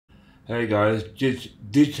Hey guys,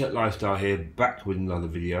 Digitech Lifestyle here, back with another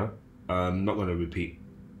video. Not going to repeat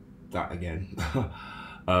that again.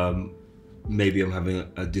 um, Maybe I'm having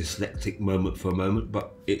a dyslexic moment for a moment,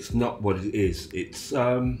 but it's not what it is. It's,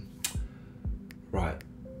 right,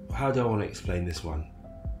 how do I want to explain this one?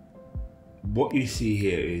 What you see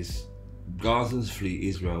here is Gaza's fleet,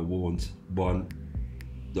 Israel warns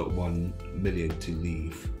 1.1 million to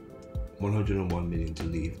leave, 101 million to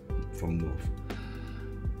leave from north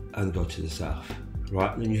and go to the south,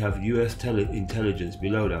 right? Then you have US intelligence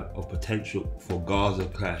below that of potential for Gaza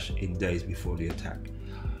clash in days before the attack,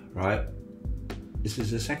 right? This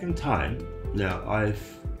is the second time now I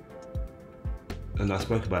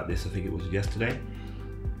spoke about this, I think it was yesterday,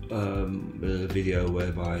 in a video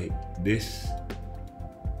whereby this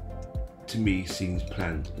to me seems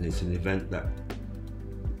planned, and it's an event that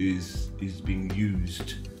is being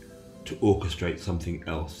used to orchestrate something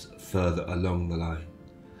else further along the line.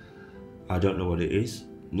 I don't know what it is,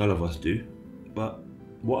 none of us do, but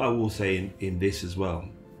what I will say in this as well,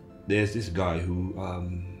 there's this guy who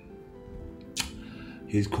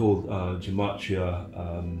he's called Gematria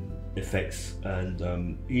Effects,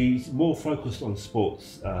 and he's more focused on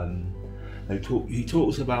sports, and he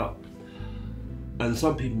talks about, and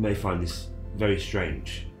some people may find this very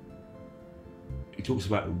strange, he talks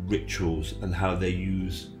about rituals and how they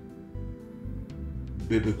use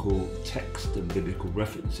biblical text and biblical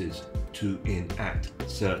references to enact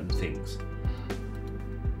certain things.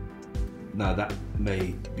 Now that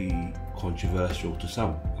may be controversial to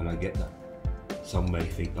some, and I get that. Some may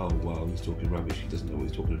think, oh well, he's talking rubbish, he doesn't know what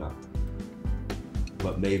he's talking about.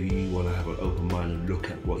 But maybe you want to have an open mind and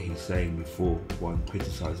look at what he's saying before one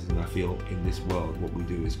criticizes. And I feel in this world what we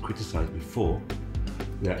do is criticize before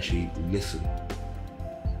we actually listen.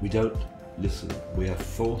 We don't listen, we have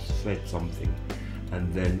force-fed something,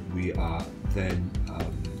 and then we are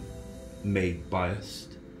made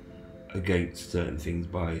biased against certain things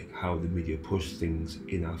by how the media push things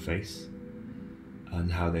in our face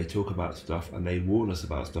and how they talk about stuff, and they warn us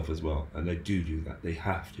about stuff as well, and they do that. They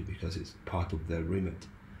have to, because it's part of their remit,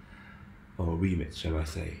 or remit shall I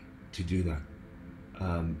say, to do that.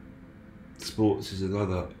 Sports is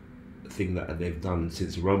another thing that they've done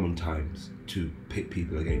since Roman times to pit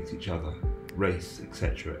people against each other. Race,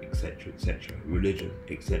 etc, etc, etc, religion,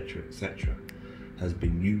 etc, etc, has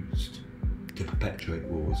been used to perpetuate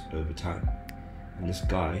wars over time. And this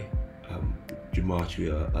guy,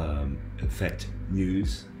 Gematria Effect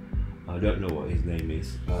News, I don't know what his name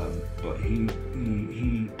is, but he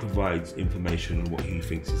provides information on what he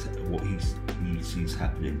thinks is what he sees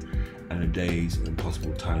happening, and the days and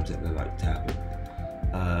possible times that they're like to happen.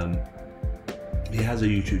 He has a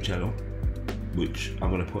YouTube channel, which I'm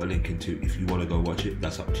going to put a link into. If you want to go watch it,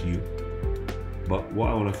 that's up to you. But what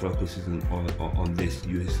I want to focus is on this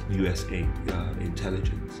US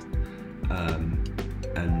intelligence, and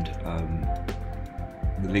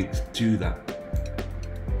the links to that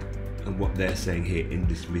and what they're saying here in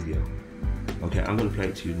this video. Okay, I'm going to play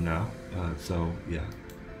it to you now. So yeah,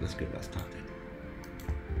 let's get that started.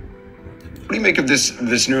 What do you make of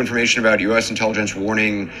this new information about U.S. intelligence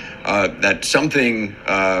warning that something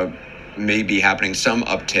may be happening, some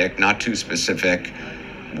uptick, not too specific?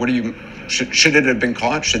 What do you, should it have been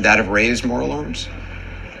caught? Should that have raised more alarms?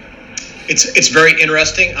 It's very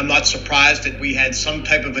interesting. I'm not surprised that we had some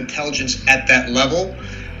type of intelligence at that level.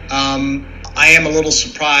 I am a little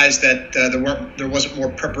surprised that there wasn't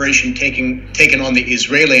more preparation taken on the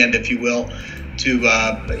Israeli end, if you will, to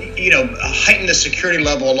heighten the security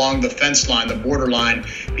level along the fence line, the border line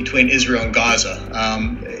between Israel and Gaza.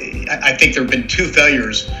 I think there have been two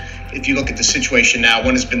failures. If you look at the situation now,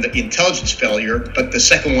 one has been the intelligence failure, but the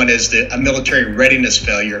second one is a military readiness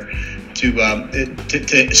failure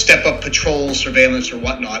to step up patrol, surveillance, or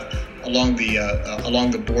whatnot along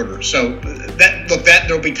the border. So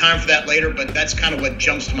there'll be time for that later, but that's kind of what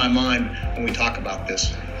jumps to my mind when we talk about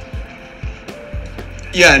this.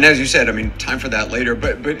 Yeah, and as you said, I mean, time for that later.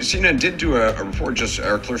 But CNN did do a report. Just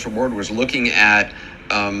our Clarissa Ward was looking at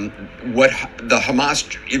what the Hamas,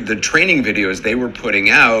 the training videos they were putting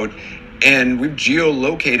out, and we've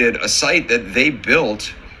geolocated a site that they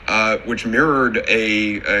built, which mirrored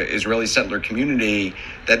a Israeli settler community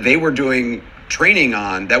that they were doing training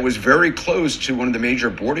on, that was very close to one of the major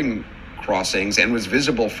boarding crossings and was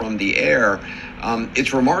visible from the air.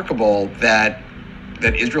 It's remarkable that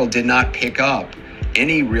Israel did not pick up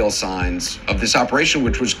any real signs of this operation,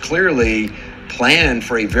 which was clearly planned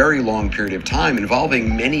for a very long period of time,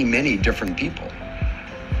 involving many, many different people.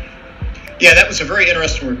 Yeah, that was a very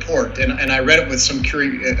interesting report, and I read it with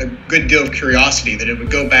a good deal of curiosity, that it would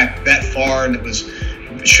go back that far, and it was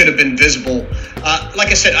should have been visible. Like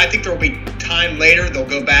I said, I think there will be time later. They'll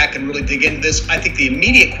go back and really dig into this. I think the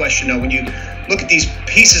immediate question, though, when you look at these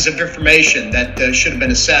pieces of information that should have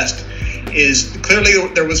been assessed, is clearly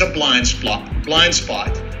there was a blind spot.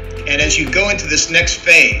 And as you go into this next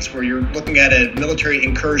phase where you're looking at a military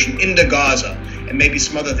incursion into Gaza and maybe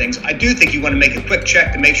some other things, I do think you want to make a quick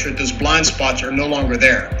check to make sure that those blind spots are no longer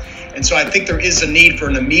there. And so I think there is a need for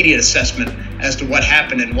an immediate assessment as to what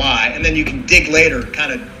happened and why. And then you can dig later,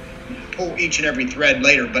 kind of pull each and every thread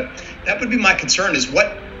later. But that would be my concern, is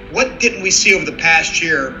what didn't we see over the past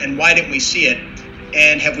year and why didn't we see it?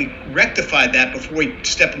 And have we rectified that before we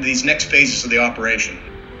step into these next phases of the operation?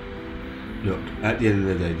 Look, at the end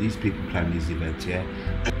of the day, these people plan these events, yeah?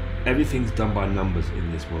 Everything's done by numbers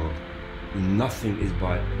in this world. Nothing is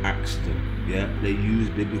by accident, yeah? They use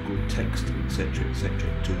biblical text, etc.,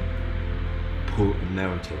 to pull a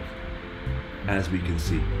narrative, as we can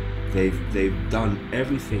see. They've done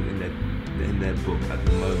everything in their book at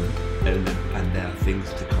the moment, and there are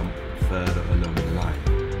things to come further along the line.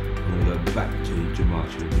 I'm going to go back to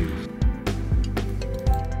Gematria News.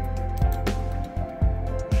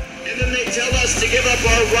 And then they tell us to give up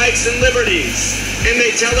our rights and liberties. And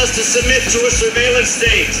they tell us to submit to a surveillance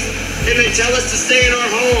state. And they tell us to stay in our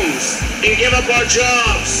homes and give up our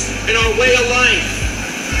jobs and our way of life.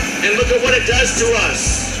 And look at what it does to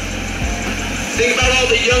us. Think about all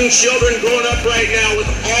the young children growing up right now with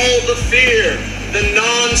all the fear, the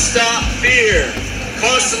non-stop fear,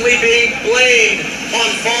 constantly being blamed on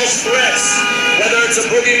false threats, whether it's a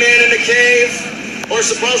boogeyman in a cave or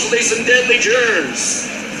supposedly some deadly germs.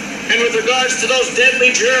 And with regards to those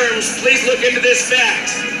deadly germs, please look into this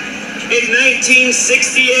fact. In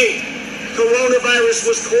 1968, coronavirus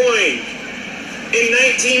was coined. In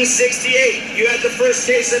 1968, you had the first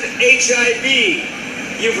case of HIV.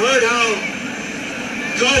 You've heard how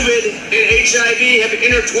COVID and HIV have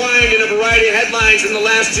intertwined in a variety of headlines in the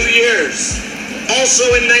last 2 years. Also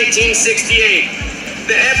in 1968,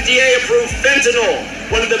 the FDA approved fentanyl,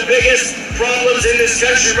 one of the biggest problems in this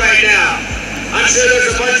country right now. I'm sure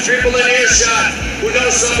there's a bunch of people in earshot who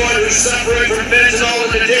know someone who's suffering from fentanyl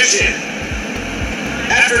and addiction.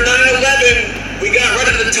 After 9/11, we got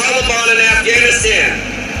rid of the Taliban in Afghanistan.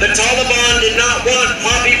 The Taliban did not want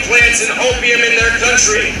poppy plants and opium in their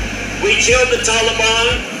country. We killed the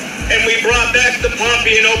Taliban and we brought back the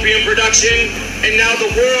poppy and opium production, and now the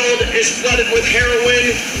world is flooded with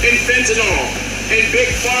heroin and fentanyl. And Big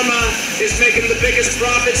Pharma is making the biggest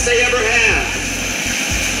profits they ever have.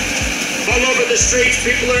 All over the streets,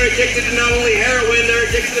 people are addicted to not only heroin, they're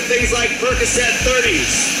addicted to things like Percocet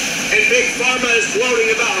 30s. And Big Pharma is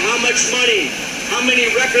gloating about how much money, how many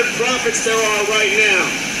record profits there are right now.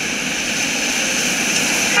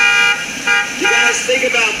 You guys think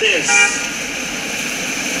about this.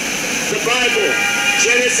 The Bible,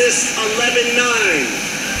 Genesis 11:9.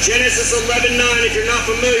 Genesis 11:9, if you're not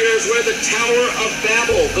familiar, is where the Tower of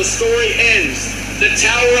Babel, the story ends. The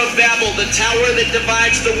Tower of Babel, the tower that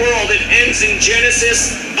divides the world, it ends in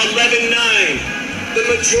Genesis 11:9. The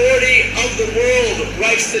majority of the world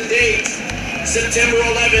writes the date, September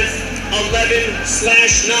 11th,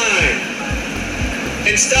 11/9.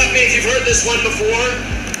 And stop me if you've heard this one before,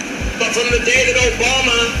 but from the day that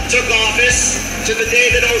Obama took office to the day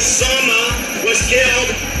that Osama was killed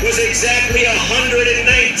was exactly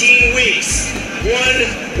 119 weeks.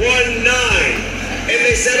 119. And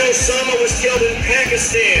they said Osama was killed in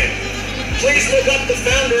Pakistan. Please look up the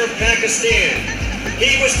founder of Pakistan.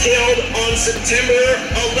 He was killed on September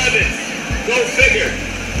 11th. Go figure.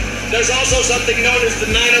 There's also something known as the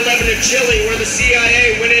 9/11 in Chile, where the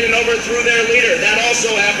CIA went in and overthrew their leader. That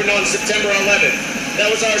also happened on September 11th. That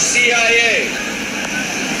was our CIA.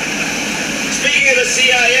 Speaking of the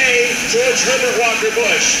CIA, George Herbert Walker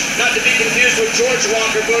Bush, not to be confused with George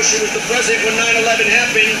Walker Bush, who was the president when 9/11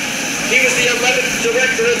 happened. He was the 11th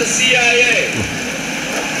director of the CIA.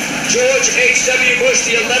 George H.W. Bush,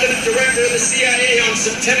 the 11th director of the CIA, on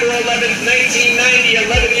September 11th, 1990,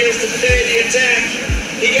 11 years to the day of the attack,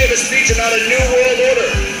 he gave a speech about a new world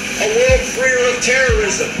order, a world freer of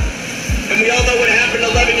terrorism. And we all know what happened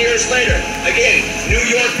 11 years later. Again, New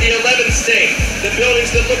York, the 11th state, the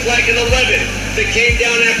buildings that look like an 11 that came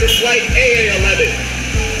down after flight AA-11.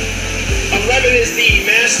 11 is the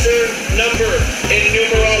master number in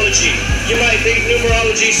numerology. You might think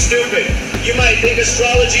numerology is stupid. You might think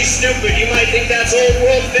astrology is stupid. You might think that's old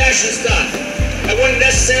world fashion stuff. I wouldn't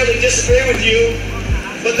necessarily disagree with you,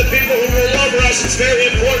 but the people who rule over us, it's very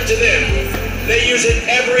important to them. They use it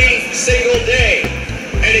every single day.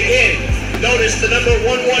 And again, notice the number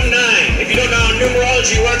 119. If you don't know how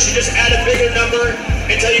numerology works, you just add a bigger number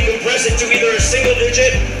until you compress it to either a single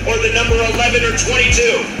digit or the number 11 or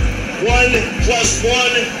 22. 1 plus 1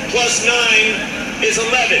 plus 9 is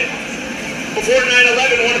 11. Before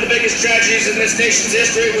 9/11, one of the biggest tragedies in this nation's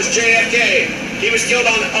history was JFK. He was killed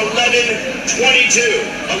on 11/22.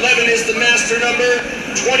 11 is the master number,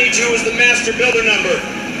 22 is the master builder number.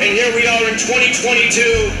 And here we are in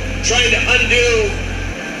 2022 trying to undo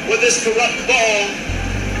what this corrupt ball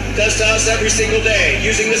does to us every single day,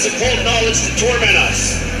 using this occult knowledge to torment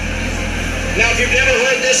us. Now, if you've never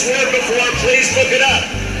heard this word before, please look it up.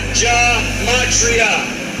 Gematria.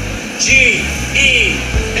 G-E-M-A-T-R-I-A.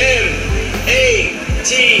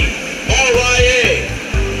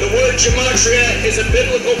 The word gematria is a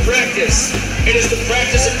biblical practice. It is the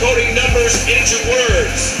practice of coding numbers into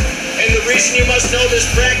words. And the reason you must know this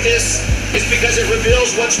practice is because it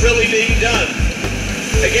reveals what's really being done.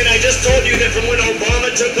 Again, I just told you that from when Obama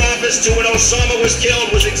took office to when Osama was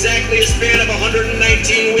killed was exactly a span of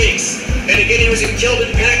 119 weeks. And again, he was killed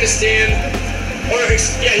in Pakistan.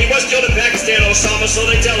 He was killed in Pakistan, Osama, so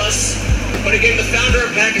they tell us. But again, the founder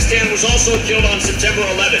of Pakistan was also killed on September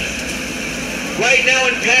 11th. Right now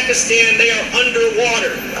in Pakistan, they are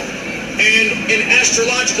underwater. And in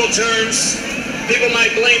astrological terms, people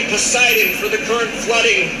might blame Poseidon for the current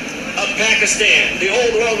flooding of Pakistan. The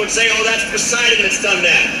old world would say, oh, that's Poseidon that's done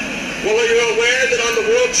that. Well, are you aware that on the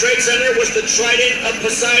World Trade Center was the Trident of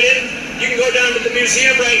Poseidon? You can go down to the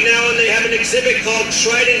museum right now and they have an exhibit called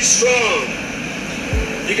Trident Strong.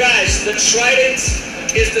 You guys, the Trident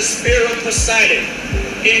is the spear of Poseidon.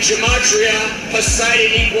 In Gematria,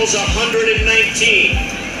 Poseidon equals 119.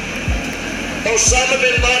 Osama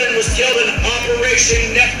bin Laden was killed in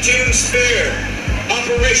Operation Neptune Spear.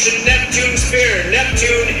 Operation Neptune Spear.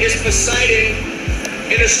 Neptune is Poseidon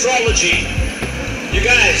in astrology. You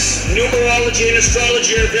guys, numerology and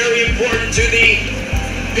astrology are very important to the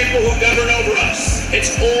people who govern over us.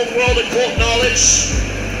 It's old world occult knowledge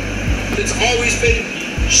that's always been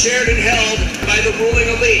shared and held by the ruling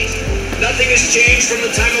elite. Nothing has changed from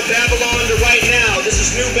the time of Babylon to right now. This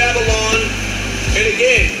is New Babylon. And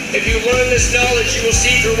again, if you learn this knowledge, you will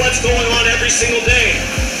see through what's going on every single day.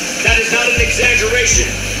 That is not an exaggeration.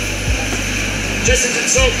 Just as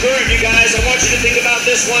it's so current, you guys, I want you to think about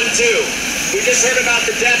this one too. We just heard about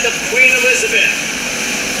the death of Queen Elizabeth.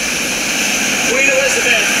 Queen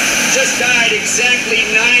Elizabeth just died exactly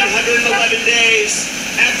 911 days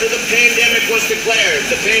after the pandemic was declared.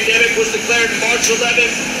 The pandemic was declared March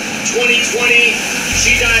 11th, 2020.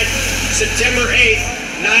 She died September 8th,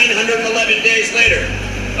 911 days later.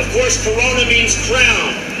 Of course, Corona means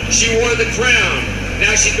crown. She wore the crown.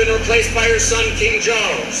 Now she's been replaced by her son, King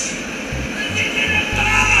Charles.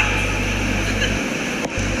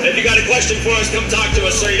 If you got a question for us, come talk to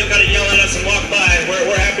us, sir. You don't got to yell at us and walk by.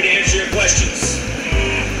 We're happy to answer your questions.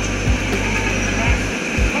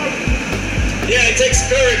 Yeah, it takes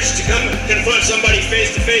courage to come confront somebody face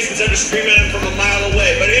to face instead of screaming at them from a mile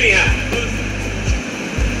away. But anyhow,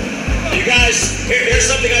 you guys, here's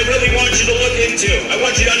something I really want you to look into. I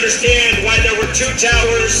want you to understand why there were 2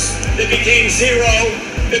 towers that became 0,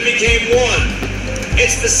 that became 1.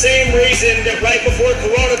 It's the same reason that right before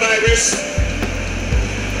coronavirus,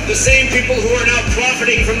 the same people who are now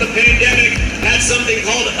profiting from the pandemic had something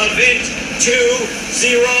called Event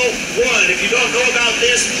 201. If you don't know about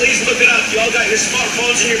this, please look it up. You all got your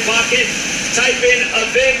smartphones in your pocket. Type in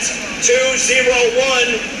Event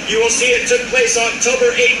 201. You will see it took place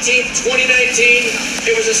October 18th, 2019.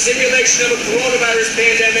 It was a simulation of a coronavirus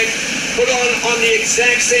pandemic put on the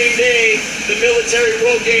exact same day the military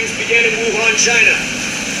World Games began in Wuhan, China.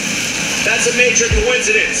 That's a major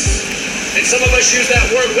coincidence. And some of us use that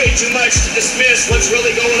word way too much to dismiss what's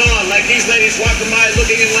really going on, like these ladies walking by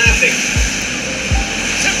looking and laughing.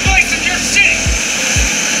 Took place in your city.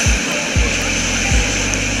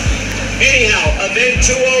 Anyhow, Event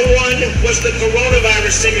 201 was the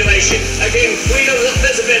coronavirus simulation. Again, Queen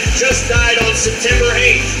Elizabeth just died on September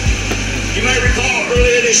 8th. You might recall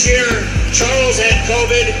earlier this year, Charles had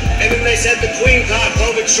COVID, and then they said the Queen caught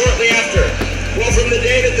COVID shortly after. Well, from the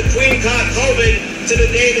day that the Queen caught COVID to the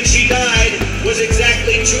day that she died was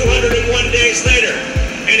exactly 201 days later.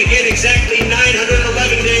 And again, exactly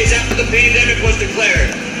 911 days after the pandemic was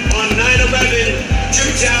declared. On 9/11,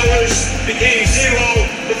 2 towers became 0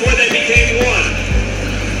 before they became 1.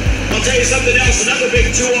 I'll tell you something else, another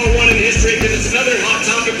big 201 in history, because it's another hot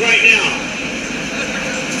topic right now.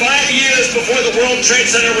 5 years before the World Trade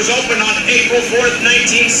Center was opened on April 4th,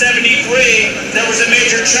 1973, there was a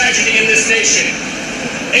major tragedy in this nation.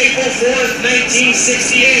 April 4th,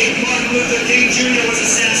 1968, Martin Luther King Jr. was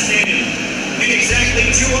assassinated. And exactly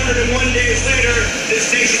 201 days later, this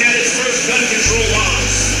nation had its first gun control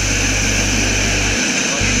laws.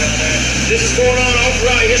 This is going on all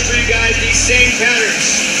throughout history, guys. These same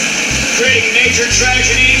patterns, creating major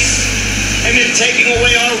tragedies and then taking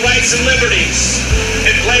away our rights and liberties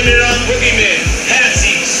and blaming it on boogeymen,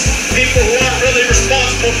 patsies, people who aren't really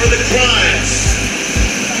responsible for the crimes.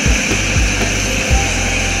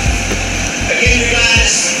 Again, you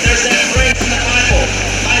guys, there's that phrase in the Bible,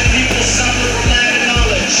 my people suffer from lack of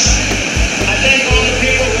knowledge. I thank all the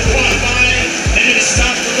people who walk by and then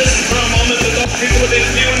stop to listen for a moment, but those people have been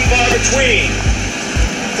few and far between.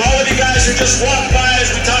 For all of you guys who just walk by as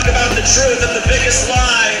we talk about the truth of the biggest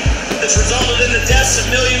lie that's resulted in the deaths of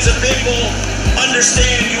millions of people,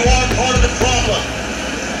 understand you are part of the problem.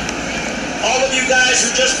 All of you guys who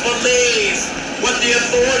just believe what the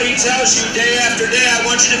authority tells you day after day, I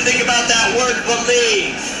want you to think about that word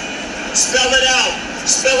believe. Spell it out.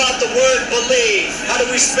 Spell out the word believe. How do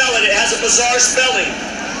we spell it? It has a bizarre spelling.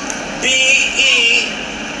 B-E-L-I-E,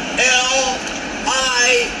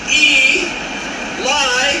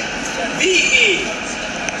 lie, V-E.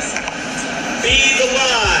 Be the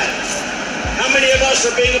lie. How many of us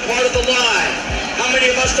are being a part of the lie? How many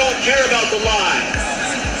of us don't care about the lie?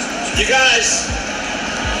 You guys,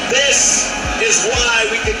 this is why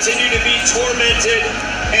we continue to be tormented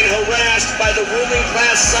and harassed by the ruling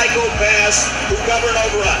class psychopaths who govern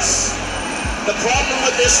over us. The problem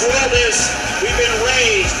with this world is we've been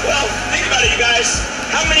raised. Well, think about it, you guys.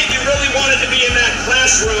 How many of you really wanted to be in that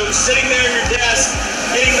classroom, sitting there in your desk,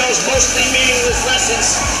 getting those mostly meaningless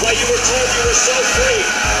lessons while you were told you were so free?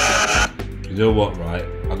 You know what, right?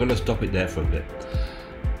 I'm gonna stop it there for a bit.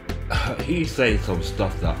 He's saying some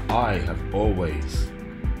stuff that I have always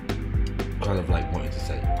kind of like wanted to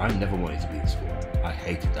say. I never wanted to be in school. I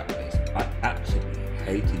hated that place. I absolutely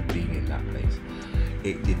hated being in that place.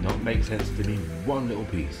 It did not make sense to me one little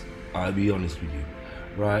piece. I'll be honest with you,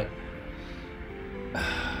 right?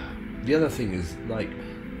 The other thing is like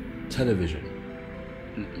television.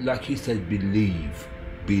 Like he said, believe,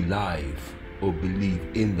 be live, or believe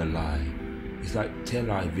in the lie. It's like tell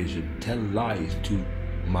vision, tell lies to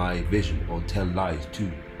my vision, or tell lies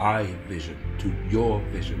to I vision, to your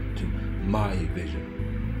vision, to my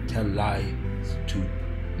vision. Tell lies to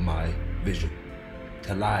my vision.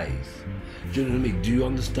 Tell lies. Do you know what I mean? Do you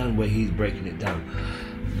understand where he's breaking it down?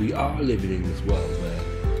 We are living in this world where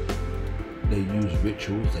they use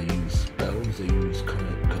rituals, they use spells, they use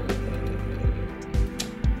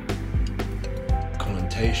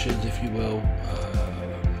connotations, if you will,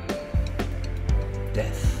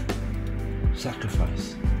 death,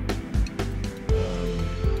 sacrifice,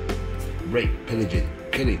 rape, pillaging,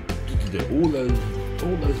 killing, all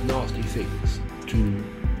those nasty things to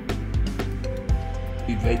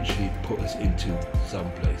eventually put us into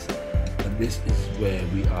some place. And this is where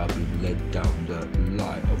we are being led down the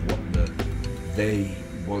line of what they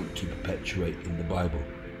want to perpetuate in the Bible.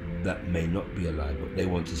 That may not be a lie, but they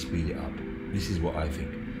want to speed it up. This is what I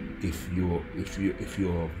think. If you're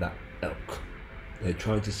of that ilk, they're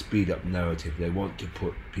trying to speed up narrative. They want to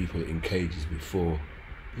put people in cages before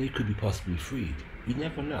they could be possibly freed. You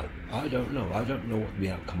never know. I don't know. I don't know what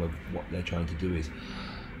the outcome of what they're trying to do is.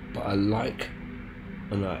 But I like,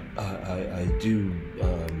 and I do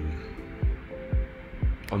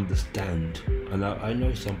understand, and I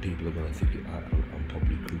know some people are going to think I'm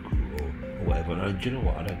probably cuckoo or whatever, and do you know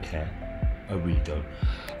what, I don't care. I really don't.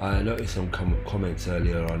 I noticed some comments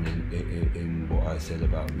earlier on in what I said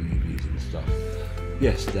about the EVs and stuff.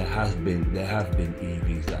 Yes, there have been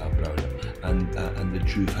EVs that are blown up, and the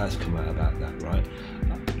truth has come out about that, right?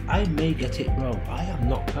 I may get it wrong. I am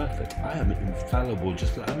not perfect. I am infallible.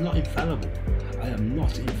 Just like I'm not infallible. I am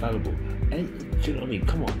not infallible. And do you know what I mean?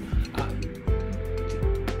 Come on.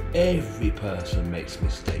 Every person makes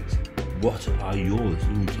mistakes. What are yours?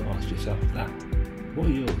 You need to ask yourself that. What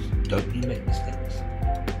are yours? Don't you make mistakes?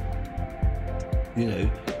 You know,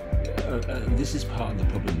 this is part of the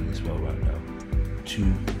problem in this world right now.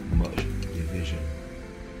 Too much division.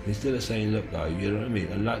 Instead of saying, look guy, you know what I mean?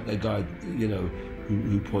 And like the guy, you know,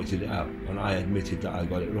 who pointed it out, and I admitted that I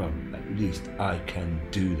got it wrong. At least I can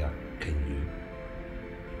do that. Can you?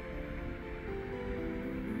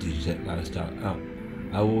 Did you take lifestyle out?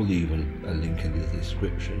 I will leave a link in the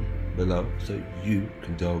description below so you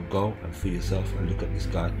can go and for yourself and look at this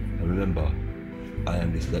guy. And remember, I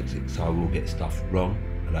am dyslexic, so I will get stuff wrong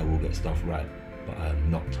and I will get stuff right, but I am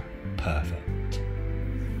not perfect.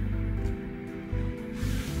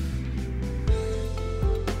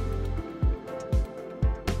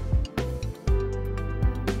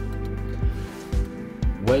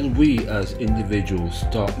 When we as individuals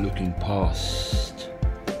start looking past,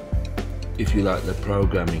 if you like, the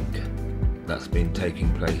programming that's been taking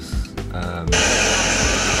place, and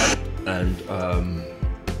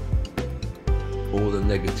all the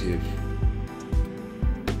negative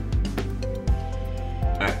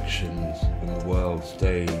actions on the world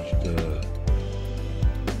stage, the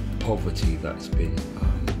poverty that's been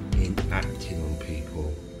enacted on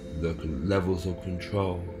people, the levels of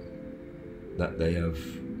control that they have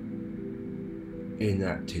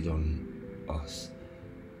enacted on us,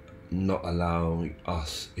 not allowing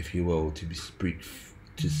us, if you will, to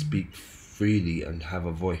speak freely and have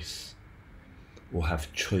a voice or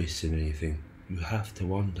have choice in anything. You have to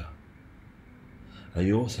wonder. And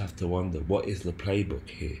you also have to wonder, what is the playbook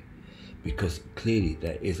here? Because clearly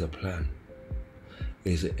there is a plan.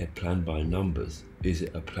 Is it a plan by numbers? Is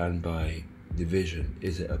it a plan by division?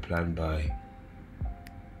 Is it a plan by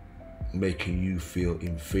making you feel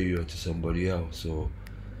inferior to somebody else? Or,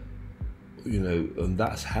 you know, and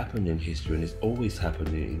that's happened in history, and it's always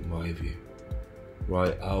happening in my view.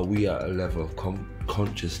 Right? Are we at a level of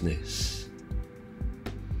consciousness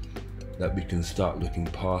that we can start looking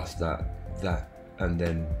past that and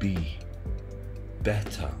then be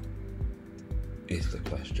better, is the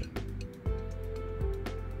question.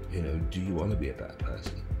 You know, do you want to be a better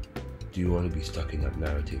person? Do you want to be stuck in that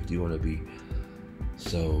narrative? Do you want to be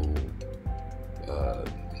so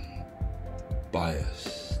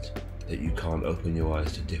biased that you can't open your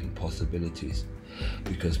eyes to different possibilities?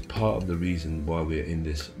 Because part of the reason why we're in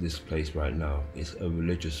this place right now is a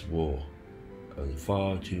religious war, and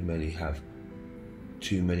far too many have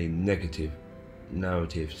too many negative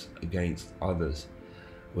narratives against others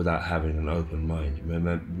without having an open mind.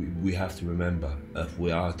 Remember, we have to remember, if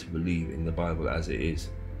we are to believe in the Bible as it is,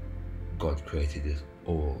 God created us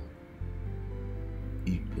all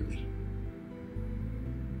equally.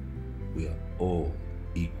 We are all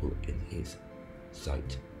equal in His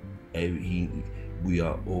sight. We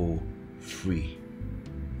are all free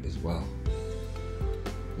as well.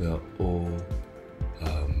 We are all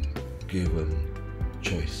given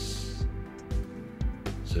choice.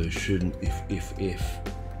 So shouldn't, if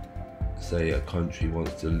say a country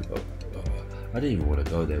wants to, I don't even want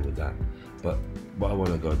to go there with that, but what I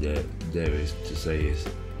want to go there is to say is,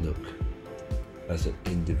 look, as an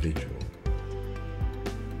individual,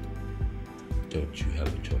 don't you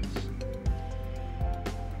have a choice?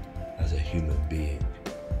 As a human being,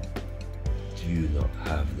 do you not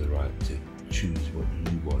have the right to choose what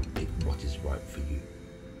you want, what is right for you?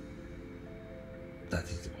 That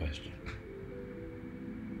is the question.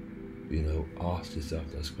 You know, ask yourself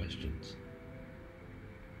those questions.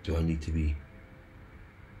 Do I need to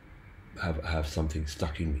have something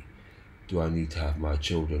stuck in me? Do I need to have my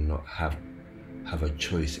children not have a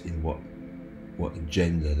choice in what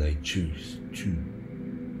gender they choose to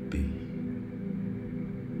be?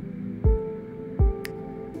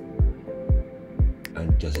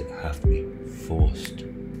 And does it have to be forced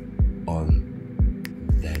on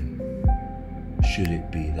them? Should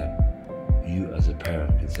it be that you as a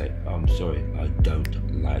parent can say, I'm sorry, I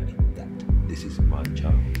don't like that. This is my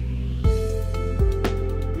child.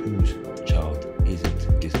 Whose child is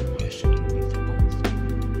it, is the question you need to ask.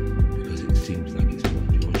 Because it seems like it's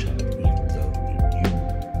not your child, even though you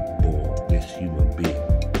bore this human being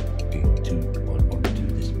onto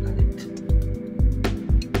this planet.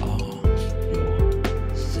 Ask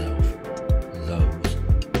yourself those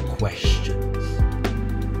questions.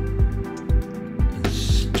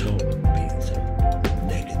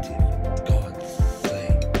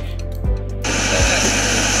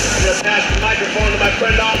 Pass the microphone to my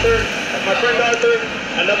friend Arthur.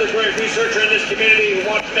 Another great researcher in this community who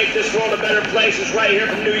wants to make this world a better place, is right here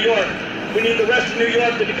from New York. We need the rest of New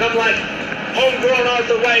York to become like homegrown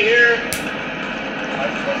Arthur right here.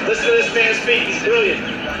 Listen to this man speak, he's brilliant.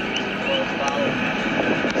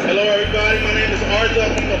 Hello everybody, my name is Arthur,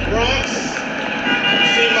 I'm from the Bronx. You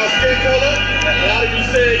see my skin color? A lot of you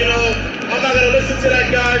say, you know, I'm not going to listen to that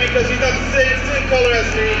guy because he's not the same skin color as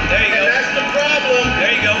me. There you go. And that's the problem.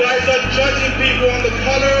 There you go. You guys are judging people on the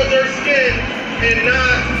color of their skin and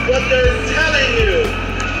not what they're telling you.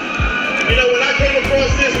 You know, when I came across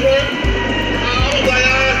this work, I was like,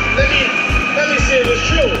 let me see if it's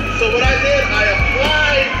true. So what I did, I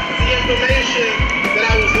applied the information that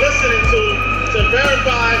I was listening to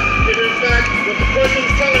verify if in fact what the person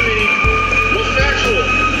was telling me was factual.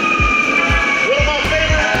 One of my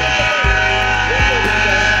favorite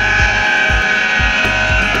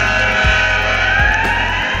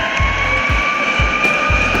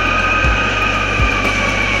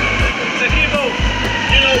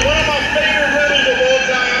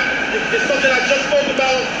it's something I just spoke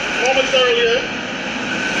about moments earlier.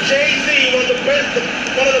 Jay-Z, one of the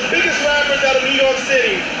biggest rappers out of New York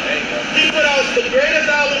City. He put out the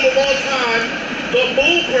greatest album of all time, The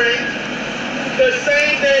Blueprint, the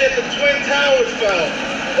same day that the Twin Towers fell.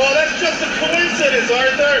 Well, that's just a coincidence,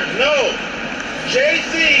 Arthur. No.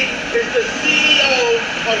 Jay-Z is the CEO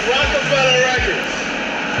of Rockefeller Records.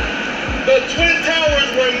 The Twin Towers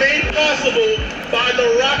were made possible by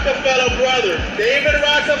the Rockefeller brothers, David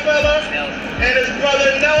Rockefeller and his brother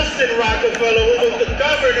Nelson Rockefeller, who was the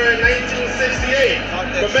governor in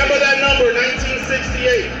 1968. Remember that number,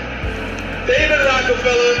 1968. David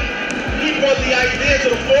Rockefeller, he brought the idea to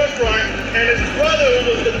the forefront, and his brother,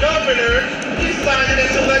 who was the governor, he signed it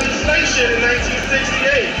into legislation in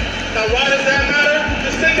 1968. Now, why does that matter?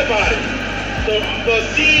 Just think about it. The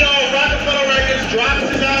CEO of Rockefeller Records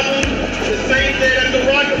drops his album the same day that the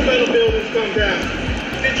Rockefeller buildings come down.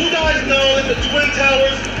 Did you guys know that the Twin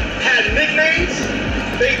Towers had nicknames?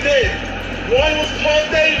 They did. One was called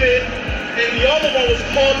David, and the other one was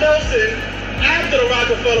called Nelson, after the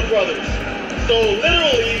Rockefeller brothers. So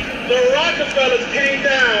literally, the Rockefellers came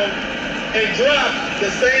down and dropped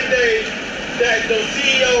the same day that the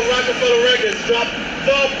CEO of Rockefeller Records dropped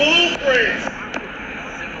the blueprints.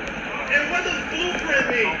 And what does blueprint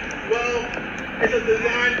mean? Well, it's a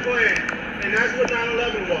design plan, and that's what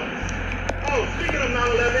 9/11 was. Oh, speaking of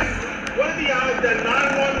 9/11, what are the odds that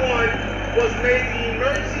 911 was made the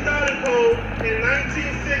emergency dialing code in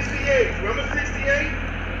 1968? Remember 68?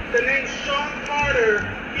 The name Sean Carter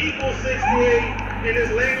equals 68 in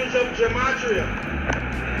his language of gematria.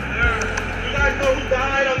 You guys know who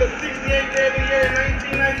died on the 68th day of the year in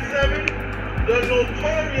 1997? The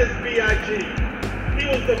notorious B.I.G. He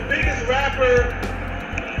was the biggest rapper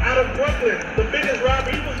out of Brooklyn. The biggest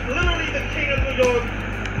rapper. He was literally the king of New York.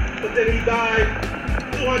 But then he died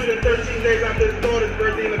 213 days after his daughter's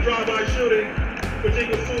birthday in a drive-by shooting, which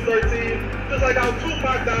equals 213. Just like how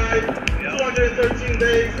Tupac died 213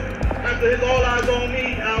 days after his All Eyes on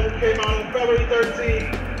Me album came out on February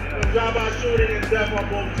 13th. A drive-by shooting and death on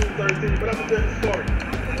both 213. But that's a different story.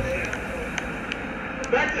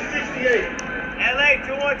 Back to 68. LA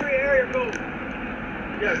 213 area code.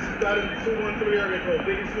 Yes, got a 213 area code,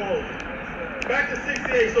 Biggie Smalls. Back to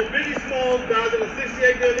 68, so Biggie Smalls dies on the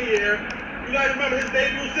 68th day of the year. You guys remember his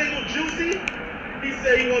debut single, Juicy? He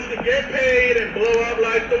said he wants to get paid and blow up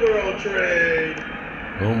like the World Trade.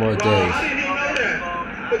 Oh my days. How did he know that?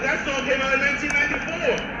 Because that song came out in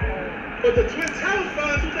 1994. But the Twin Towers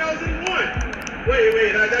fell in 2001.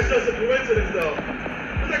 Wait, that's just a coincidence though.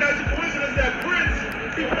 It's like that's a coincidence that Prince,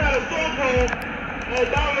 he put out a song called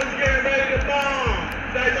Obama's Getting Ready to Bomb.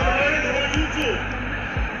 Guys, ever heard it on YouTube?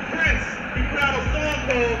 Prince, he put out a song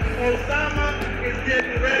called Osama is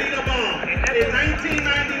Getting Ready to Bomb in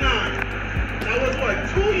 1999. That was what,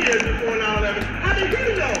 2 years before 9/11. How did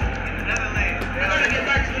he know? I gotta get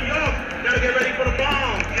back to New York. Gotta get ready for the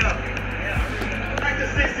bomb. Back to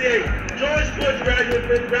 68. George Bush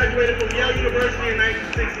graduated from Yale University in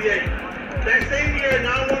 1968. That same year,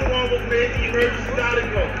 911 was made the emergency dialing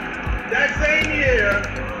code. That same year,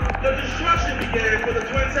 the destruction began for the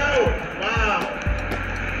Twin Towers. Wow.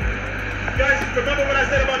 You guys remember what I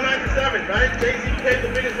said about 97, right? Jay-Z became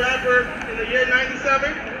the biggest rapper in the year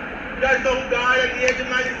 97. You guys know who died at the age of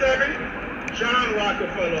 97? John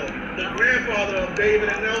Rockefeller, the grandfather of David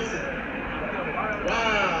and Nelson.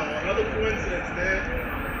 Wow, another coincidence, man.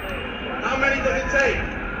 How many does it take?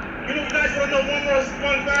 You guys want to know one more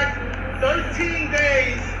fun fact? 13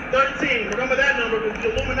 days, 13, remember that number because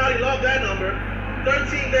the Illuminati loved that number.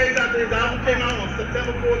 13 days after his album came out on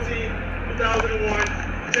September 14, 2001,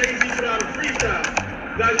 Jay-Z put out a freestyle.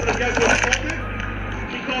 You guys want to guess what he called it?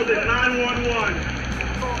 He called it 911.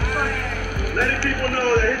 Letting people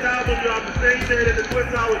know that his album dropped the same day that the Twin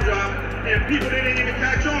Towers dropped, and people didn't even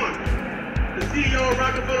catch on. The CEO of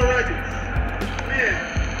Rockefeller Records. Man,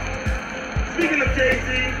 speaking of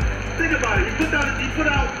Jay-Z, think about it. He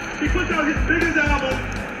puts out his biggest album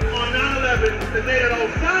on 9/11, the day that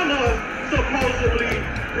Osama supposedly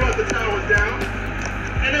brought the towers down.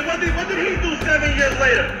 And then what did he do 7 years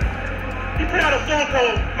later? He put out a song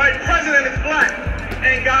called My President is Black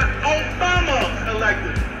and got Obama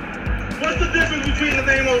elected. What's the difference between the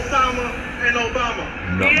name Osama and Obama?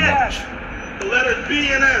 Not much. The letters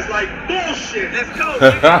B and S, like bullshit. Let's go.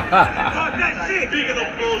 Talk that shit. Speaking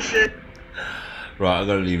of bullshit. Right, I'm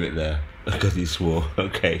gonna leave it there because he swore.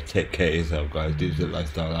 Okay, take care of yourself, guys. Digital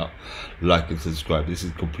Lifestyle out. Like and subscribe. This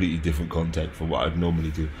is completely different content from what I'd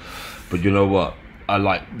normally do. But you know what? I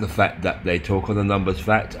like the fact that they talk on the numbers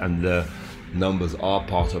fact, and the numbers are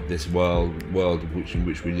part of this world in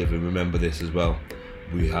which we live in. Remember this as well.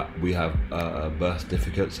 We have birth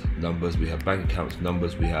certificates numbers, we have bank accounts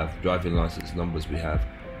numbers, we have driving license numbers, we have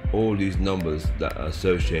all these numbers that are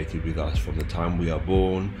associated with us from the time we are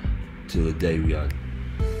born to the day we are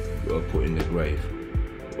put in the grave.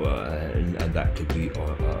 And that could be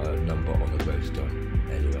a number on a gravestone.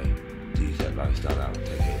 Anyway, DZ Lifestyle out. Take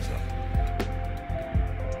care of yourself.